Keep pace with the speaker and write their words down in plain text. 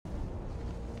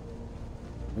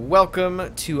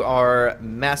Welcome to our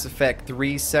Mass Effect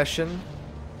 3 session.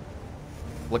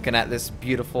 Looking at this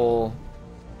beautiful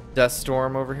dust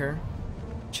storm over here.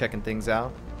 Checking things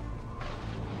out.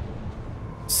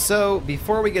 So,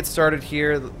 before we get started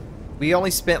here, we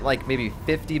only spent like maybe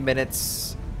 50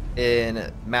 minutes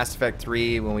in Mass Effect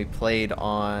 3 when we played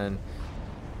on,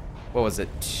 what was it,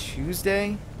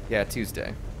 Tuesday? Yeah,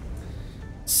 Tuesday.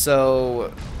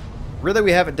 So, really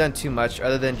we haven't done too much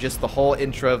other than just the whole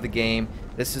intro of the game.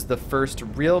 This is the first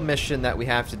real mission that we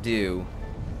have to do.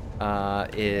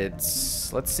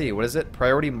 It's, let's see, what is it?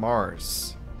 Priority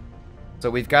Mars. So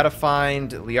we've got to find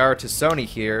Liara to Sony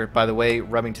here. By the way,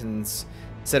 Remington's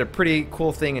said a pretty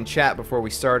cool thing in chat before we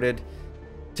started.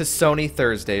 To Sony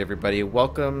Thursday, everybody.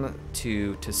 Welcome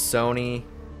to Sony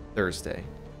Thursday.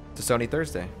 To Sony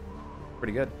Thursday.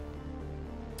 Pretty good.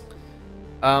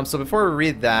 So before we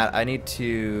read that, I need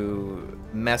to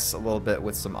mess a little bit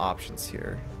with some options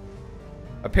here.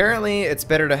 Apparently, it's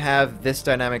better to have this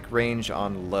dynamic range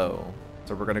on low.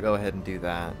 So we're going to go ahead and do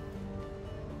that.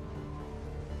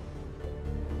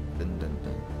 Dun, dun,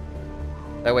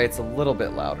 dun. That way it's a little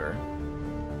bit louder.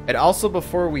 And also,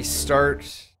 before we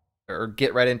start or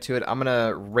get right into it, I'm going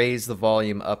to raise the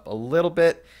volume up a little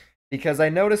bit because I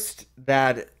noticed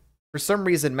that for some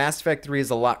reason Mass Effect 3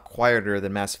 is a lot quieter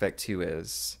than Mass Effect 2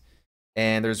 is.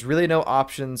 And there's really no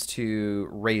options to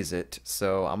raise it,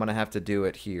 so I'm going to have to do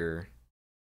it here.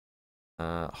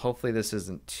 Hopefully this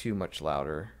isn't too much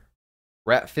louder.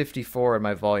 We're at 54 in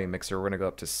my volume mixer. We're going to go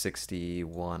up to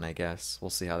 61, I guess.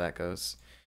 We'll see how that goes.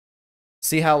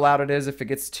 See how loud it is. If it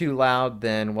gets too loud,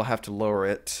 then we'll have to lower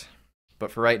it.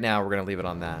 But for right now, we're going to leave it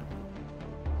on that.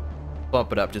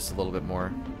 Bump it up just a little bit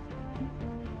more.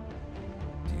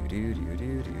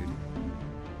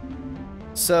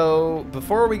 So,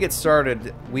 before we get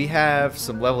started, we have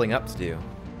some leveling up to do.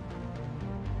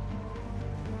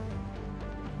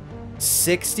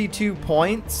 62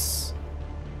 points?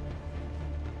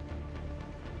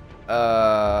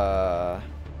 So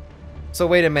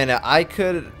wait a minute,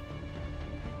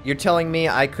 you're telling me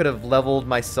I could have leveled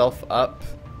myself up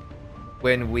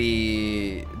when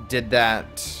we did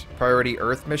that Priority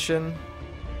Earth mission?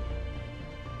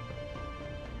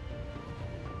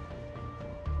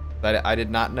 I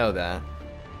did not know that.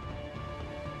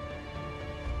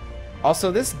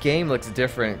 Also, this game looks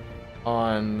different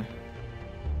on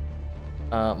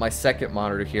my second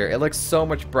monitor here. It looks so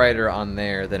much brighter on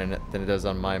there than it does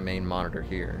on my main monitor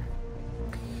here.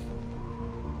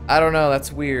 I don't know,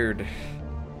 that's weird.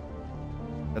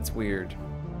 That's weird.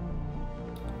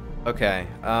 Okay,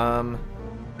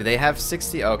 do they have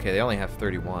 60? Okay, they only have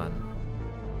 31.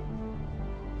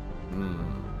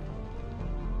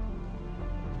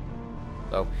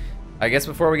 So, I guess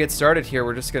before we get started here,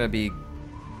 we're just gonna be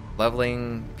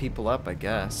leveling people up, I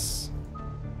guess.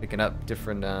 Picking up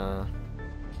different,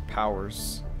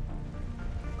 powers.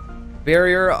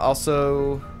 Barrier,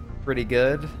 also pretty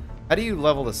good. How do you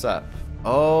level this up?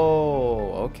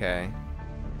 Oh, okay.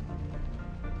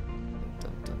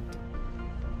 Dun, dun, dun.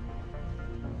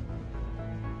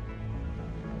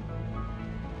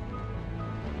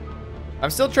 I'm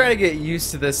still trying to get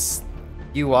used to this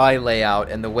UI layout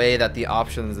and the way that the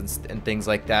options and things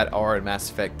like that are in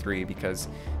Mass Effect 3 because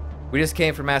we just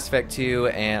came from Mass Effect 2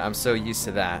 and I'm so used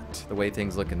to that, the way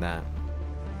things look in that.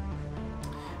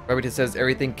 Remington says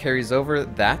everything carries over.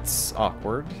 That's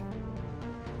awkward.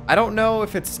 I don't know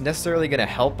if it's necessarily going to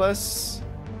help us.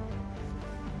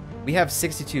 We have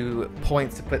 62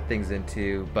 points to put things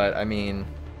into, but I mean,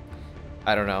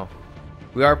 I don't know.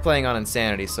 We are playing on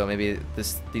Insanity, so maybe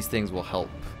these things will help.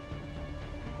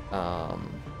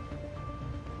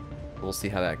 We'll see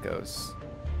how that goes.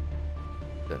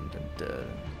 Dun, dun, dun,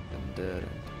 dun, dun.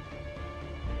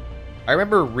 I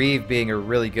remember Reeve being a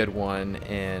really good one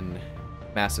in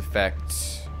Mass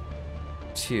Effect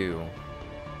 2.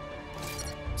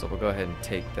 So we'll go ahead and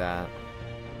take that.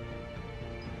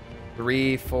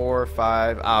 3, 4,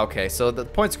 5. Ah, okay, so the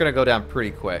points are going to go down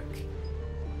pretty quick.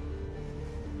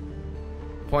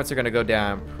 Points are going to go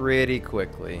down pretty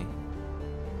quickly.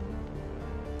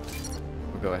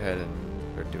 We'll go ahead and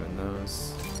start doing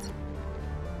those.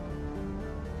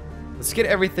 Let's get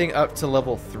everything up to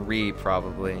level 3,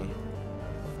 probably.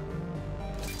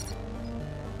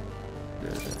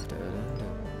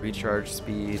 Recharge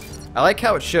speed. I like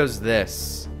how it shows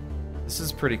this. This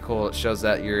is pretty cool. It shows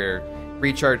that your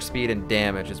recharge speed and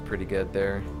damage is pretty good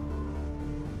there.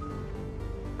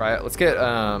 Right, let's get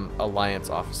Alliance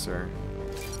Officer,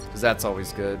 because that's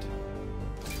always good.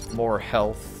 More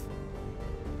health.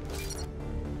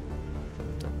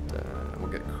 We'll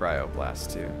get Cryo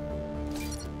Blast too.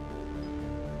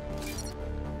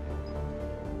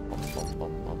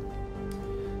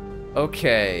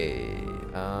 Okay.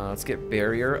 Let's get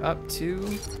barrier up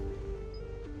too.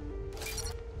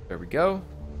 There we go.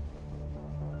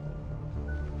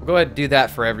 We'll go ahead and do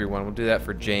that for everyone. We'll do that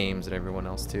for James and everyone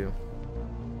else too.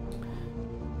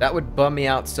 That would bum me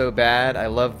out so bad. I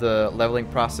love the leveling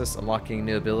process, unlocking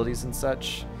new abilities and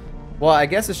such. Well, I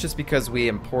guess it's just because we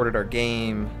imported our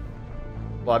game.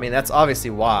 Well, I mean, that's obviously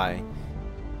why.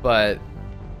 But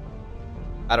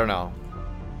I don't know.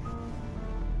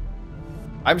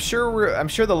 I'm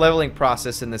sure the leveling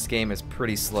process in this game is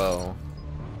pretty slow.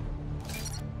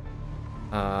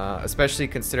 Especially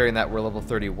considering that we're level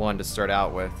 31 to start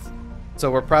out with.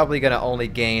 So we're probably going to only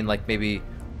gain like maybe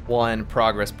 1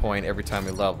 progress point every time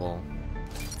we level.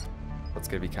 That's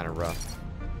going to be kind of rough.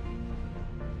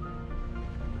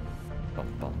 Bum,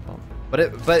 bum, bum. But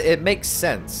it makes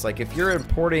sense. Like if you're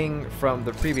importing from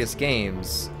the previous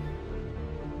games,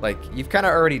 like you've kind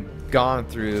of already gone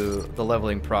through the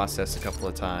leveling process a couple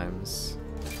of times.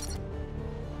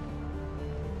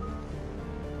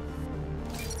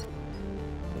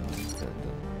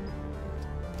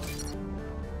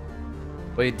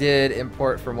 We did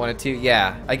import from 1 and 2.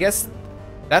 Yeah, I guess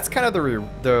that's kind of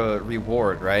the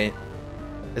reward, right?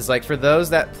 Is like for those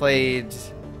that played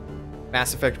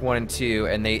Mass Effect 1 and 2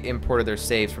 and they imported their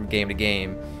saves from game to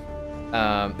game,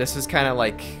 this is kind of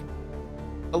like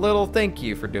a little thank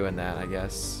you for doing that, I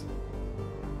guess.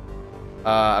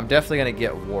 I'm definitely gonna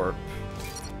get warp.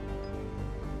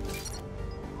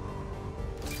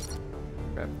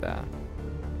 Grab that.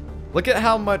 Look at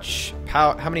how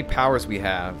many powers we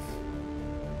have.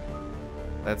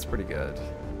 That's pretty good.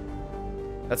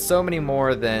 That's so many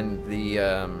more than the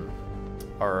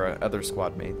our other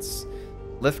squad mates.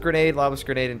 Lift grenade, lobus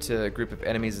grenade into a group of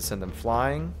enemies and send them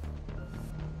flying.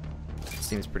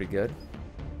 Seems pretty good.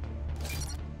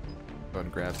 Go ahead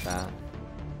and grab that.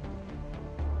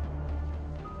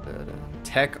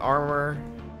 Tech armor.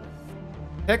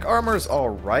 Tech armor is all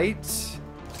right.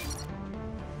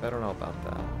 I don't know about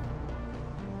that.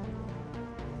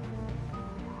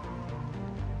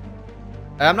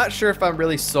 I'm not sure if I'm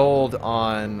really sold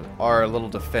on our little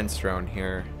defense drone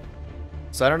here.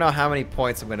 So I don't know how many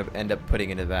points I'm going to end up putting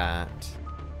into that.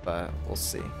 But we'll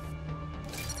see.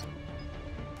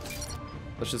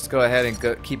 Let's just go ahead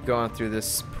and keep going through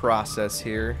this process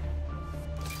here.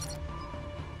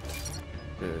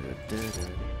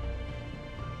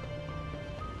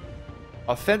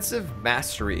 Offensive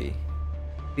mastery.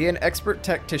 Be an expert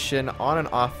tactician on and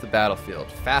off the battlefield.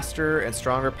 Faster and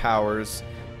stronger powers.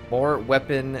 More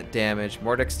weapon damage,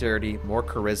 more dexterity, more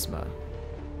charisma.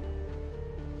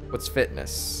 What's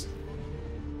fitness?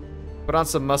 Put on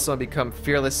some muscle and become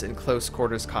fearless in close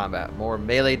quarters combat. More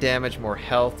melee damage, more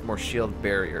health, more shield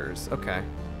barriers. Okay.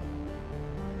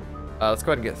 Let's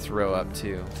go ahead and get throw up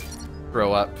too.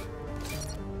 Throw up.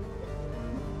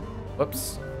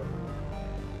 Whoops.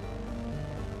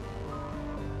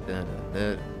 Dun,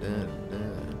 dun, dun,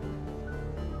 dun.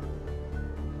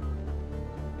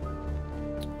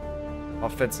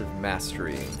 Offensive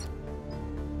mastery.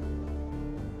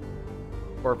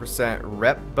 4%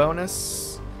 rep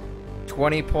bonus.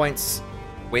 20 points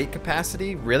weight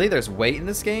capacity. Really? There's weight in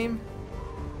this game?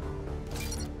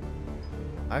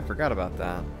 I forgot about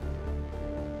that.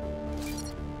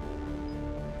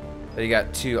 So you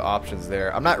got 2 options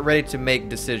there. I'm not ready to make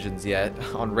decisions yet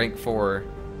on rank 4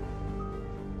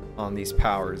 on these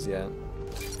powers yet.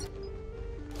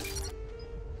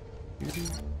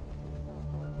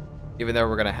 Even though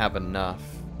we're gonna have enough.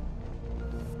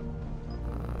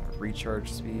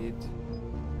 Recharge speed.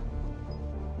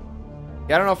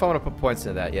 Yeah, I don't know if I want to put points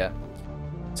into that yet.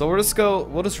 So we'll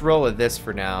just roll with this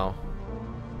for now.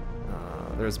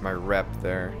 There's my rep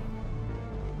there.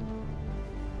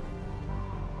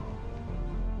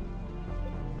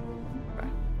 Okay.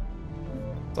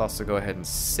 Let's also go ahead and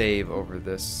save over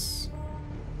this.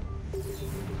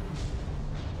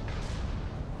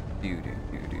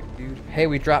 Hey,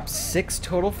 we dropped 6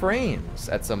 total frames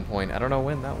at some point. I don't know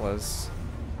when that was.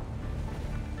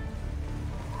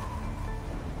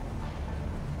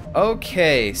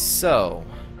 Okay, so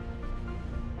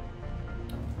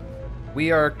we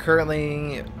are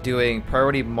currently doing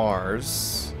Priority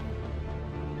Mars.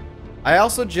 I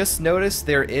also just noticed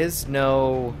there is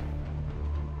no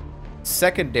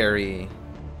secondary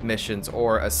missions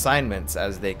or assignments,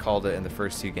 as they called it in the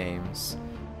first 2 games.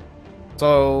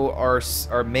 So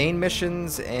our main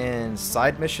missions and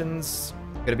side missions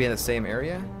gonna be in the same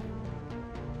area?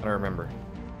 I don't remember.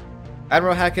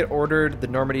 Admiral Hackett ordered the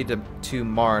Normandy to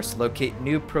Mars to locate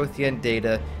new Prothean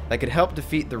data that could help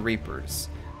defeat the Reapers.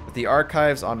 But the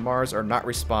archives on Mars are not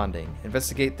responding.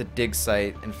 Investigate the dig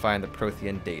site and find the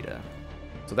Prothean data.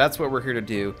 So that's what we're here to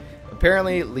do.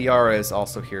 Apparently, Liara is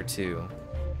also here too.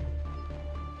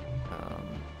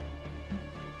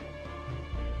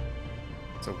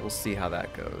 So we'll see how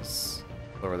that goes.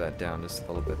 Lower that down just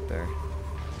a little bit there.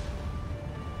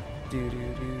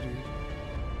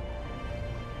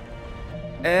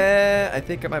 I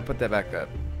think I might put that back up.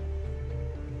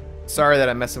 Sorry that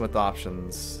I'm messing with the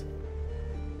options.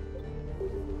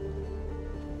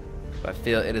 But I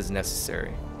feel it is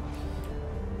necessary.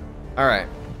 Alright.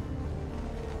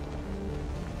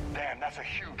 Damn, that's a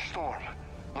huge storm.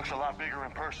 Looks a lot bigger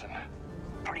in person.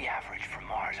 Pretty average for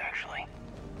Mars, actually.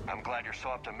 I'm glad you're so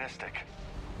optimistic.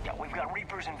 Yeah, we've got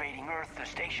Reapers invading Earth. The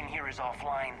station here is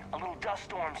offline. A little dust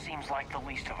storm seems like the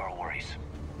least of our worries.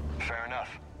 Fair enough.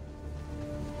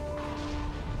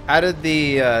 How did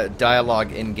the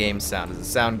dialogue in-game sound? Does it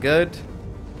sound good?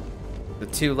 Is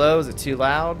it too low? Is it too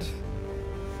loud?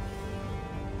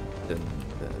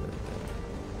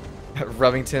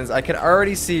 Rubbingtons. I can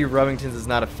already see Rubbingtons is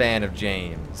not a fan of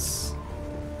James.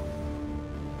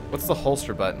 What's the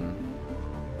holster button?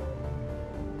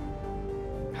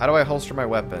 How do I holster my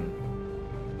weapon?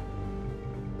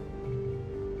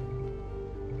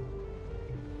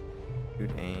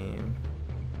 Good aim.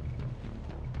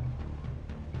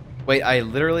 Wait, I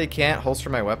literally can't holster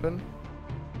my weapon?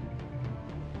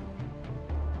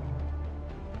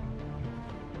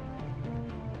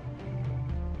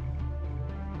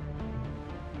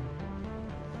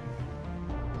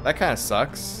 That kind of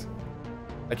sucks.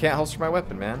 I can't holster my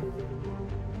weapon, man.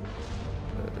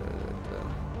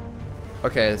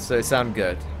 Okay, so they sound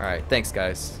good. Alright, thanks,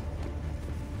 guys.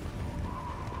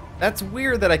 That's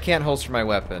weird that I can't holster my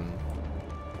weapon.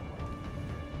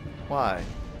 Why?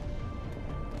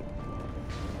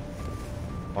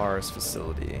 Mars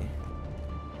facility.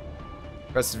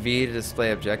 Press V to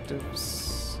display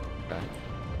objectives. Okay.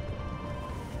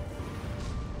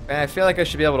 Man, I feel like I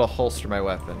should be able to holster my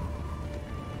weapon.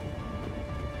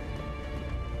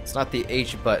 It's not the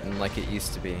H button like it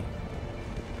used to be.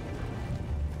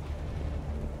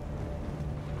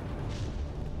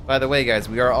 By the way, guys,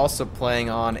 we are also playing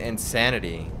on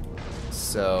Insanity,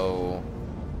 so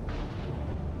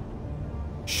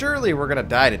surely we're gonna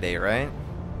die today, right?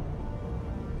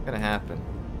 What's gonna happen?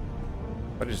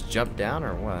 What, just jump down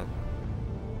or what?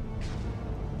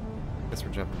 Guess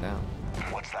we're jumping down.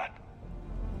 What's that?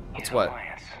 What's what?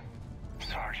 Alliance.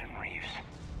 Sergeant Reeves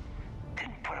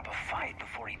didn't put up a fight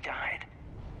before he died.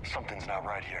 Something's not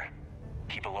right here.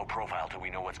 Keep a low profile till we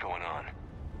know what's going on.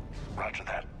 Roger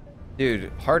that.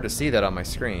 Dude, hard to see that on my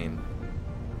screen.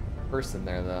 Person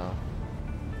there, though.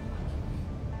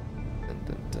 Dun,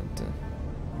 dun, dun, dun.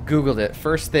 Googled it.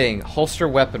 First thing, holster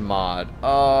weapon mod.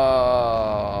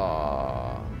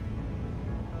 Oh.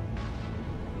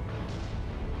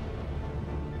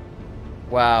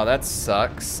 Wow, that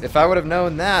sucks. If I would have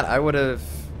known that, I would have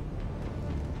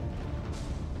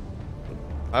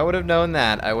known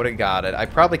that, I would have got it. I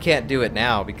probably can't do it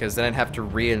now because then I'd have to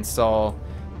reinstall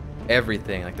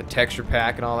everything, like the texture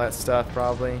pack and all that stuff,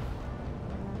 probably.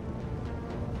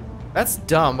 That's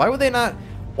dumb. Why would they not?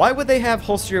 Why would they have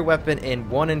holster your weapon in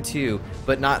 1 and 2,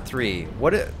 but not 3?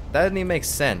 That doesn't even make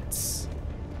sense.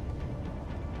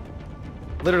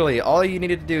 Literally, all you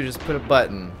needed to do is just put a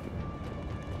button.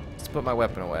 Just put my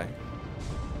weapon away.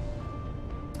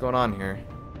 What's going on here?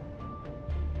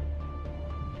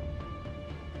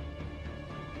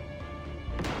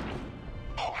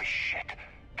 Holy shit.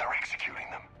 They're executing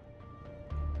them.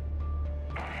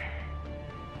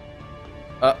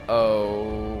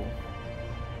 Uh-oh.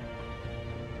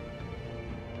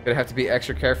 Gonna have to be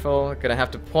extra careful. Gonna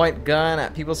have to point gun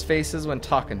at people's faces when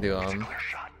talking to It's a them. clear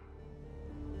shot.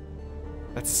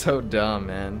 That's so dumb,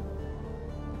 man.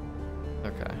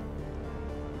 Okay.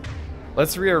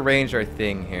 Let's rearrange our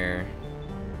thing here.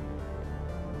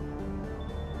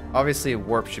 Obviously,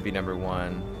 warp should be number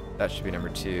 1. That should be number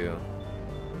 2.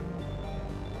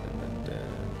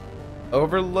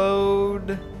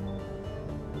 Overload.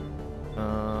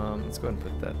 Let's go ahead and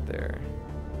put that there.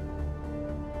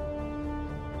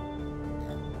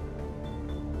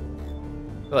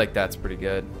 I feel like that's pretty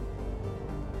good.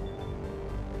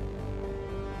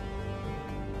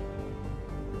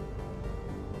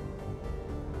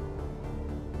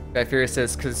 Guy Furious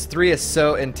says, because 3 is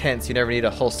so intense, you never need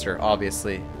a holster,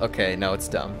 obviously. Okay, no, it's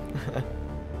dumb.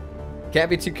 Can't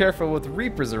be too careful with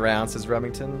Reapers around, says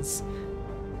Remingtons.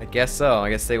 I guess so. I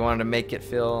guess they wanted to make it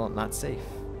feel not safe.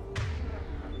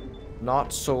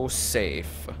 Not so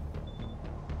safe.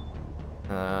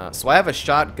 So I have a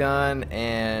shotgun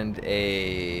and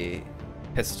a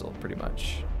pistol, pretty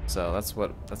much. So that's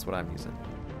what I'm using.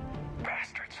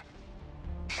 Bastards.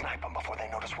 Snipe them before they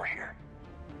notice we're here.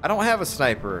 I don't have a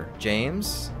sniper,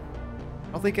 James.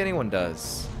 I don't think anyone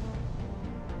does.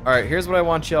 Alright, here's what I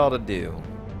want y'all to do.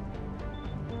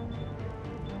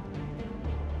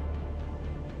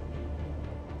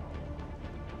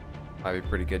 Might be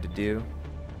pretty good to do.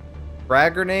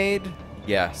 Frag grenade?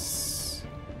 Yes.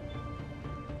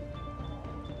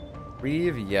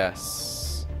 Reeve?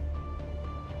 Yes.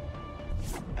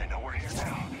 They know we're here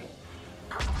now.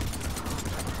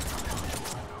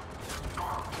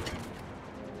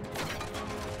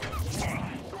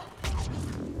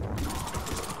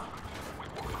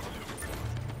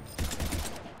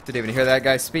 Didn't even hear that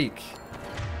guy speak.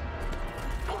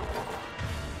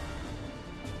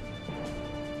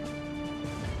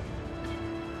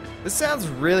 This sounds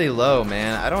really low,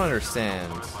 man. I don't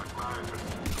understand.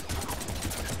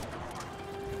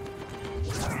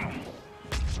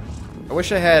 I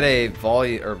wish I had a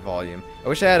volume. I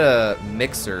wish I had a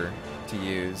mixer to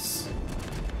use.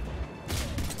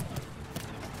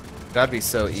 That'd be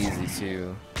so easy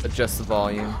to adjust the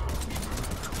volume.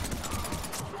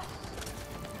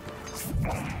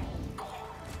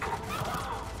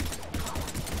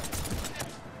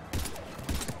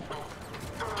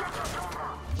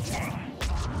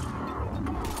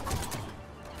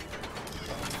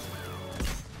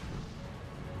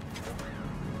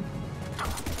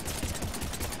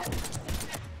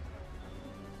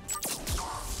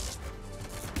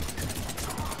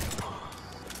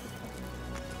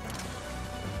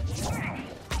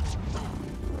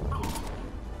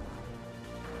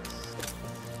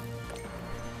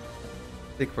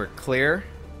 I think we're clear.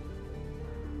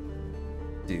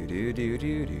 Do do do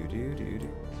do do do do do.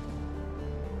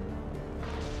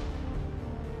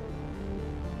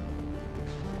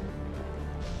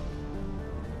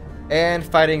 And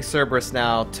fighting Cerberus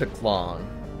now took long.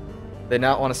 They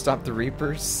not want to stop the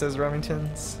Reapers, says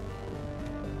Remingtons.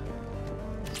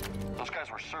 Those guys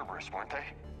were Cerberus, weren't they?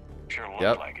 Sure looked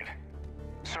Yep. like it.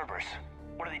 Cerberus,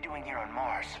 what are they doing here on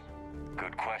Mars?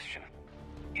 Good question.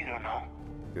 You don't know.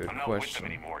 Good I'm not question.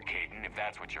 with them anymore, Caden, if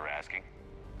that's what you're asking.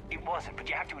 It wasn't, but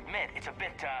you have to admit, it's a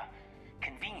bit,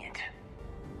 convenient.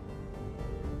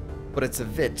 But it's a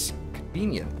bit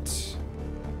convenient.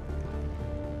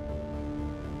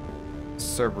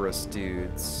 Cerberus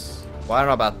dudes. Well, I don't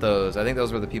know about those. I think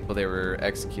those were the people they were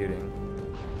executing.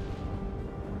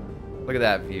 Look at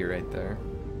that view right there.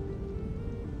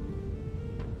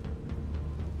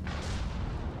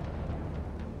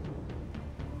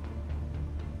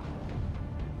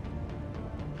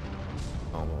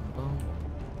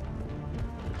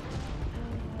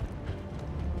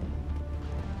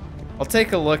 I'll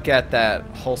take a look at that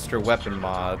holster weapon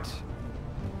mod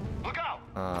Look out!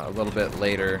 a little bit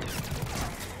later.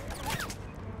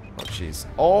 Oh, jeez.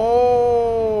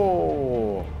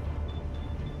 Oh!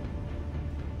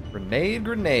 Grenade,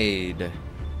 grenade.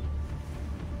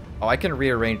 Oh, I can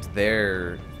rearrange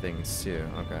their things too.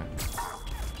 Okay.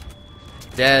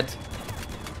 Dead.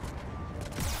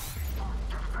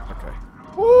 Okay.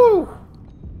 Woo!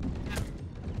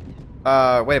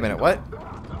 Wait a minute, what?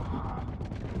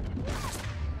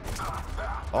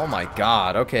 Oh my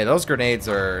god, okay, those grenades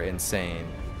are insane.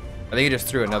 I think he just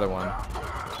threw another one.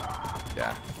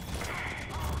 Yeah.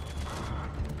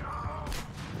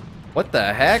 What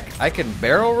the heck? I can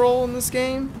barrel roll in this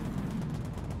game?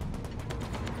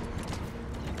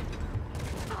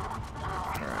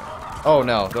 Alright. Oh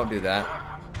no, don't do that.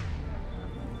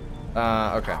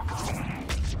 Okay.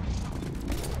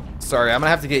 Sorry, I'm gonna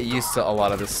have to get used to a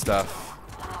lot of this stuff.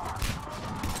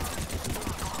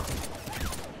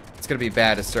 It's gonna be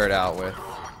bad to start out with.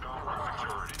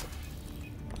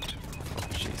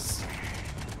 Jeez.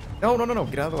 No, no, no, no,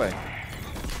 get out of the way.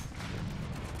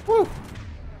 Woo!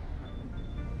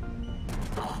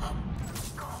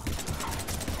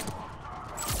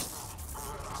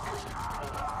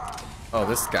 Oh,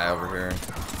 this guy over here.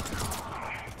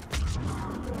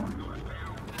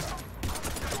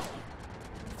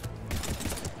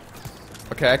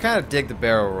 Okay, I kind of dig the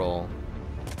barrel roll.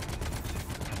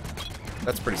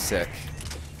 That's pretty sick.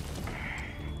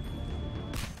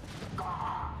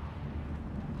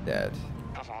 Dead.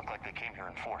 Doesn't look like they came here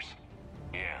in force.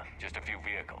 Yeah, just a few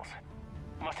vehicles.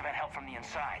 Must have had help from the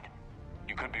inside.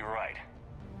 You could be right.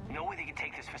 No way they could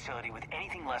take this facility with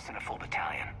anything less than a full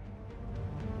battalion.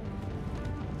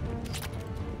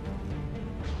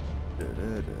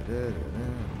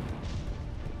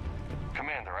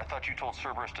 Commander, I thought you told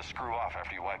Cerberus to screw off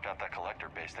after you wiped out that collector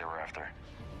base they were after.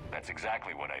 That's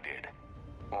exactly what I did.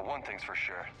 Well, one thing's for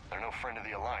sure. They're no friend of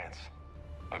the Alliance.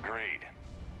 Agreed.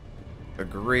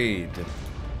 Agreed.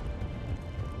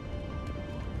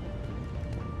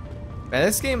 Man,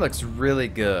 this game looks really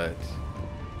good.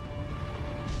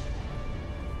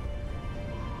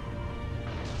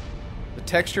 The The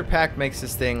texture pack makes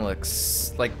this thing look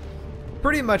like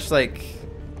pretty much like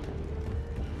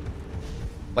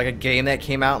a game that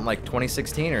came out in like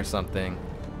 2016 or something.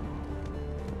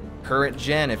 Current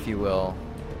gen, if you will.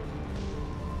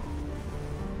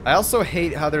 I also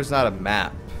hate how there's not a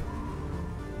map.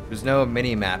 There's no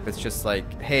mini map. It's just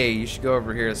like, hey, you should go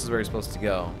over here. This is where you're supposed to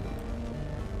go.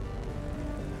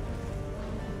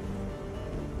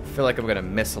 I feel like I'm gonna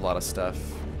miss a lot of stuff.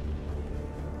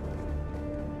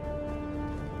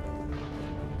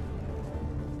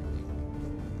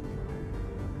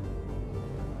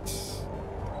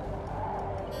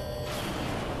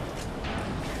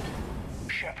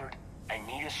 Shepard, I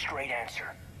need a straight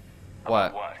answer.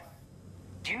 What? About what?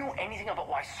 Do you know anything about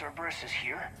why Cerberus is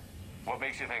here? What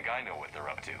makes you think I know what they're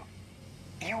up to?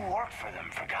 You work for them,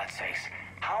 for God's sakes.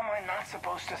 How am I not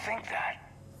supposed to think that?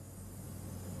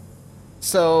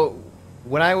 So,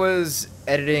 when I was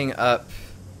editing up,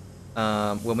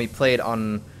 when we played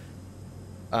on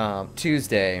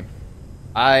Tuesday,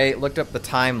 I looked up the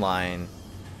timeline,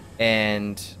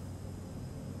 and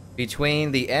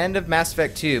between the end of Mass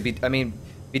Effect 2,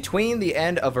 between the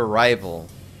end of Arrival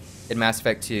in Mass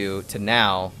Effect 2 to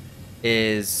now,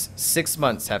 is 6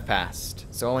 months have passed.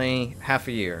 So only half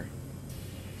a year.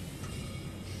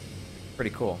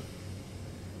 Pretty cool.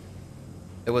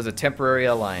 It was a temporary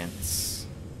alliance.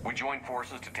 We joined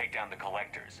forces to take down the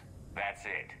Collectors. That's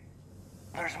it.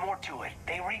 There's more to it.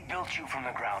 They rebuilt you from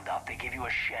the ground up. They gave you a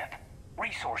ship.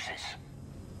 Resources.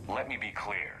 Let me be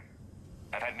clear.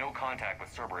 I've had no contact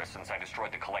with Cerberus since I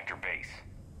destroyed the Collector base.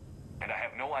 And I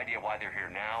have no idea why they're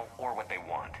here now or what they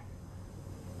want.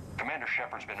 Commander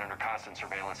Shepard's been under constant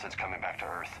surveillance since coming back to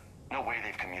Earth. No way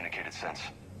they've communicated since.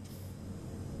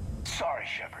 Sorry,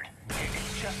 Shepard.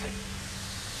 It's just that...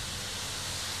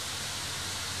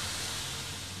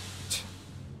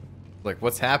 Like,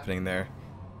 what's happening there?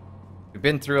 We've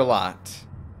been through a lot.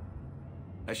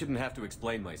 I shouldn't have to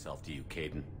explain myself to you,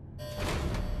 Caden.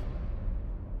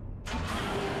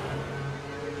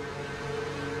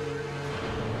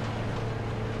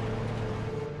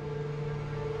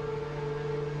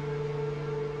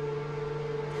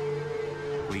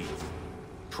 Please,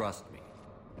 trust me.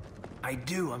 I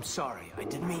do, I'm sorry. I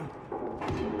didn't mean...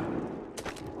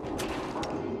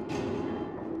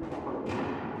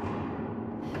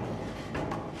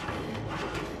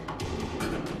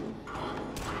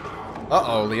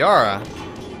 Uh-oh, Liara.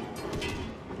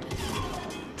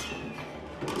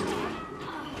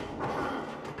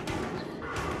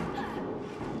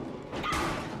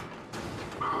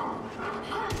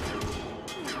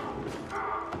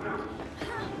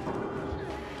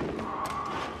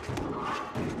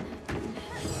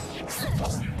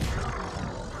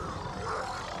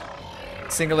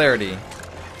 Singularity.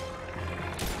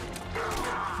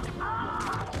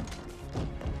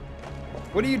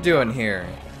 What are you doing here?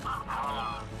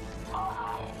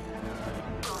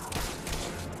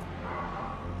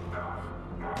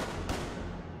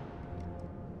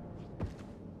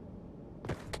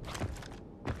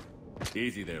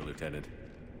 Easy there, Lieutenant.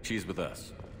 She's with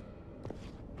us.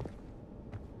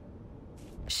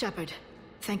 Shepard,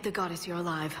 thank the goddess you're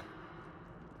alive.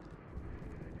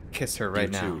 Kiss her right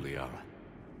you now. too, Liara.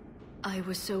 I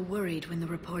was so worried when the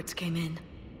reports came in.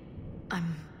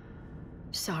 I'm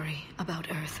sorry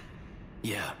about Earth.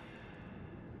 Yeah.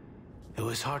 It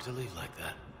was hard to leave like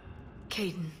that.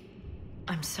 Caden,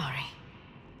 I'm sorry.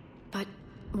 But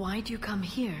why'd you come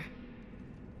here?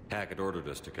 Hackett ordered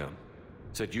us to come.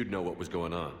 Said you'd know what was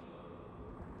going on.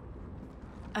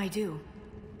 I do.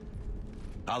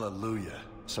 Hallelujah.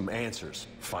 Some answers,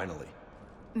 finally.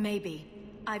 Maybe.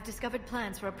 I've discovered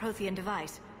plans for a Prothean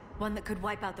device. One that could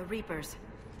wipe out the Reapers.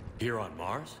 Here on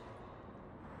Mars?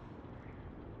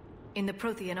 In the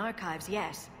Prothean archives,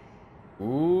 yes.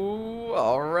 Ooh,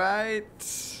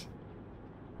 alright.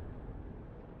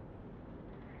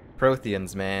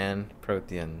 Protheans, man.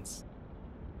 Protheans.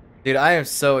 Dude, I am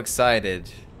so excited.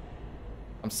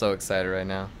 I'm so excited right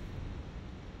now.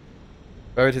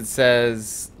 Remington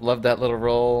says, love that little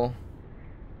roll.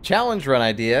 Challenge run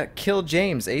idea. Kill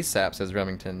James ASAP, says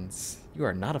Remingtons. You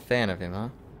are not a fan of him, huh?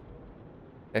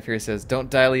 F here says, don't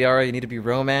die, Liara. You need to be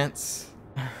romance.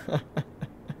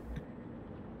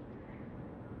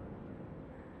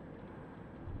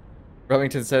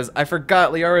 Remington says, I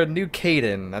forgot Liara knew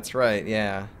Caden. That's right,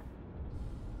 yeah.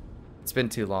 It's been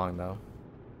too long, though.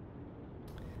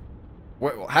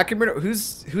 How can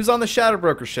who's on the Shadow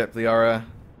Broker ship, Liara?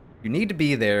 You need to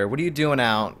be there. What are you doing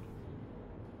out?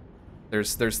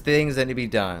 There's things that need to be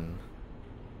done.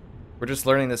 We're just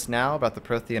learning this now about the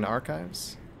Prothean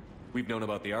archives? We've known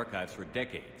about the archives for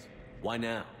decades. Why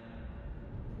now?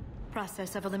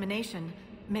 Process of elimination.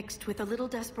 mixed with a little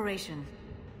desperation.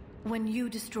 When you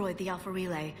destroyed the Alpha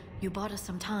Relay, you bought us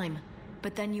some time,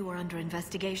 but then you were under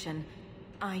investigation.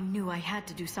 I knew I had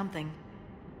to do something.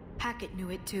 Hackett knew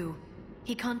it too.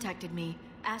 He contacted me,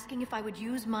 asking if I would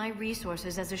use my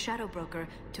resources as a shadow broker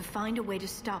to find a way to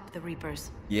stop the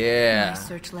Reapers. Yeah. My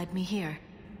search led me here.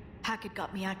 Hackett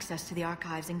got me access to the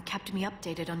archives and kept me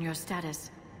updated on your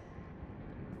status.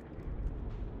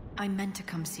 I meant to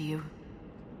come see you,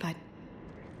 but...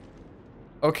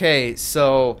 Okay,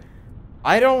 so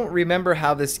I don't remember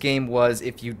how this game was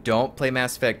if you don't play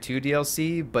Mass Effect 2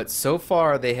 DLC, but so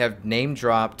far they have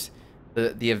name-dropped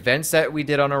the events that we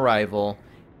did on Arrival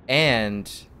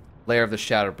and Lair of the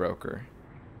Shadow Broker.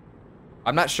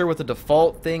 I'm not sure what the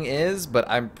default thing is, but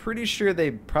I'm pretty sure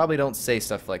they probably don't say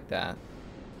stuff like that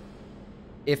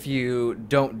if you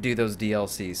don't do those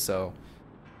DLCs, so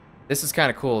this is kind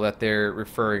of cool that they're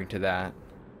referring to that,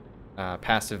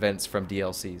 past events from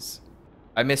DLCs.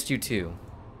 I missed you too.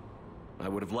 I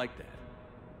would have liked that.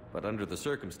 But under the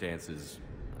circumstances,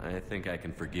 I think I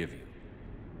can forgive you.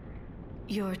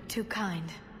 You're too kind.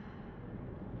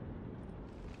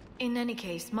 In any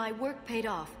case, my work paid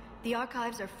off. The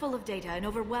archives are full of data, an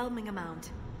overwhelming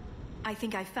amount. I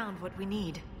think I found what we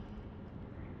need.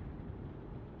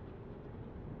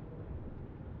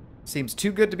 Seems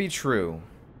too good to be true.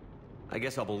 I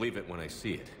guess I'll believe it when I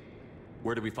see it.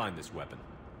 Where do we find this weapon?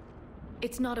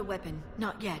 It's not a weapon,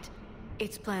 not yet.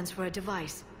 It's plans for a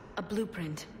device, a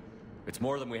blueprint. It's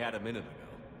more than we had a minute ago.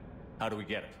 How do we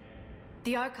get it?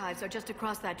 The archives are just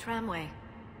across that tramway.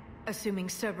 Assuming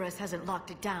Cerberus hasn't locked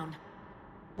it down.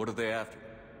 What are they after?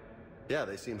 Yeah,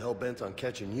 they seem hell-bent on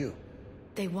catching you.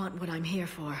 They want what I'm here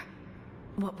for.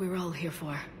 What we're all here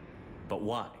for. But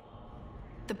why?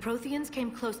 The Protheans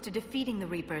came close to defeating the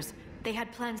Reapers. They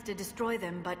had plans to destroy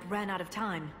them, but ran out of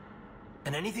time.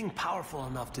 And anything powerful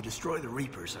enough to destroy the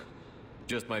Reapers are...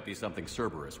 Just might be something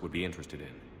Cerberus would be interested in.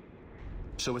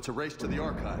 So it's a race to the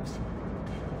archives.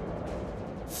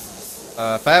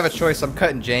 If I have a choice, I'm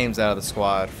cutting James out of the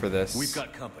squad for this. We've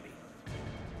got company.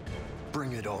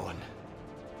 Bring it on.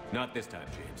 Not this time,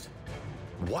 James.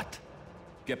 What?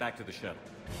 Get back to the shuttle.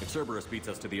 If Cerberus beats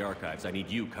us to the archives, I need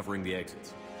you covering the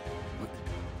exits.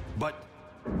 But...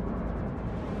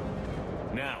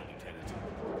 Now,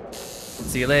 Lieutenant.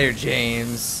 See you later,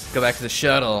 James. Go back to the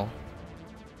shuttle.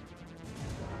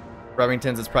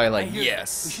 Remington's is probably like, Hey, here,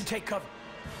 yes. We should take cover.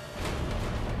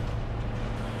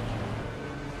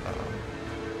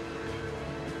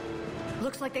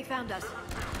 Looks like they found us.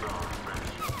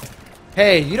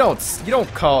 Hey, you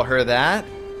don't call her that.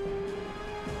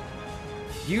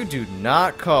 You do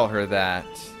not call her that.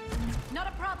 Not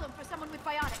a problem for someone with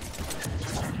biotics.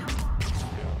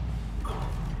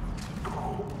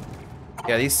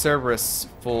 Yeah, these Cerberus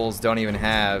fools don't even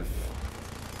have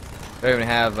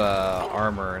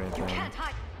armor or anything. Can't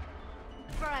hide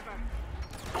forever.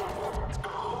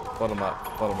 Float them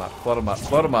up, float them up, float them up,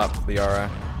 float them up, Liara.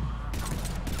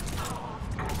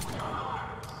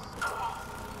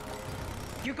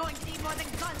 You're going to need more than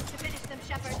guns to finish them,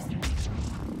 Shepard.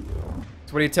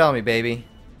 So what are you telling me, baby?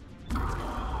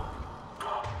 I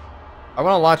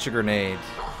want to launch a grenade.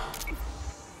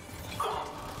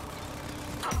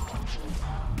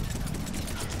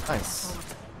 Nice.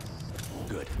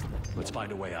 Good. Let's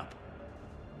find a way up.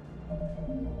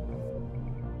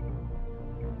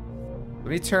 Let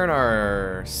me turn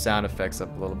our sound effects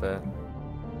up a little bit.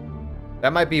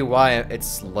 That might be why it's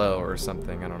slow or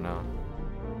something. I don't know.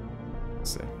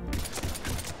 Let's see.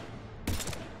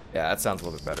 Yeah, that sounds a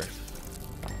little bit better.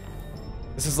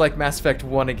 This is like Mass Effect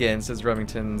 1 again, says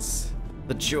Remington's.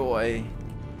 The joy.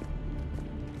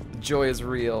 The joy is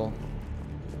real.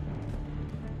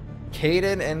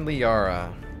 Kaidan and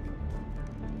Liara.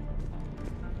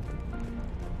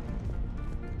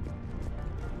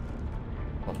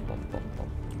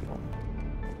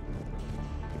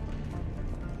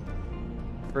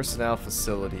 Personnel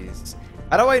facilities.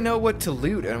 How do I know what to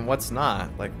loot and what's not?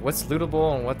 Like, what's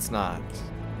lootable and what's not?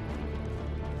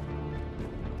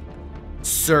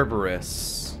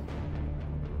 Cerberus.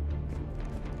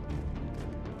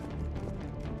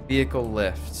 Vehicle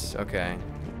lift. Okay.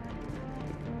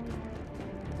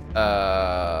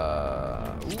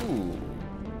 Ooh.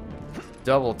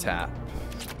 Double tap.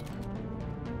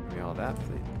 Give me all that, please.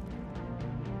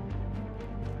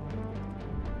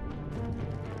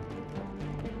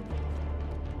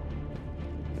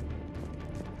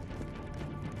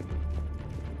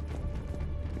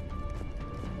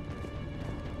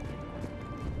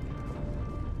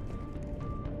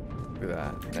 Look at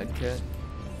that. Medkit.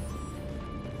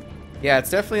 Yeah, it's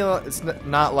definitely, it's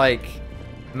not like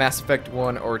Mass Effect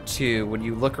 1 or 2 when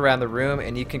you look around the room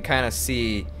and you can kind of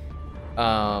see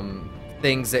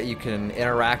things that you can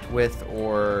interact with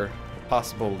or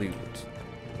possible loot.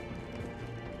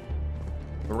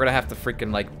 We're gonna have to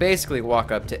freaking, like, basically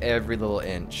walk up to every little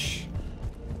inch.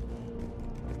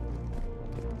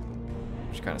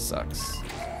 Which kind of sucks.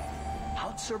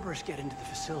 How'd Cerberus get into the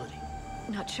facility?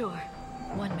 Not sure.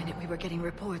 One minute we were getting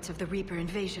reports of the Reaper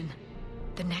invasion.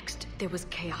 The next, there was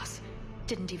chaos.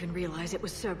 Didn't even realize it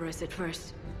was Cerberus at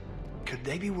first. Could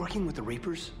they be working with the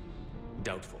Reapers?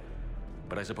 Doubtful.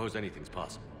 But I suppose anything's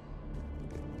possible.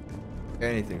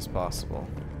 Anything's possible.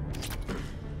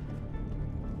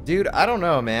 Dude, I don't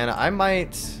know, man. I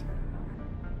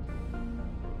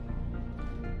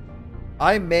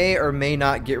may or may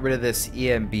not get rid of this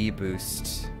EMB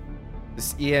boost.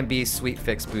 This EMB sweet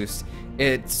fix boost.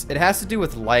 It has to do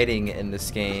with lighting in this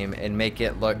game and make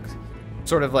it look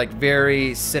sort of like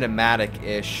very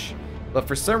cinematic-ish. But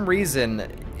for some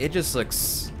reason, it just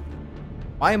looks...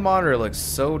 My monitor looks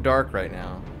so dark right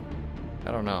now.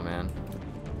 I don't know, man.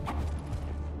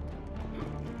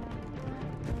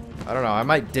 I don't know. I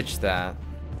might ditch that.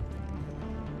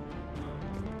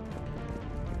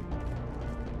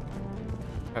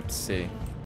 I have to see.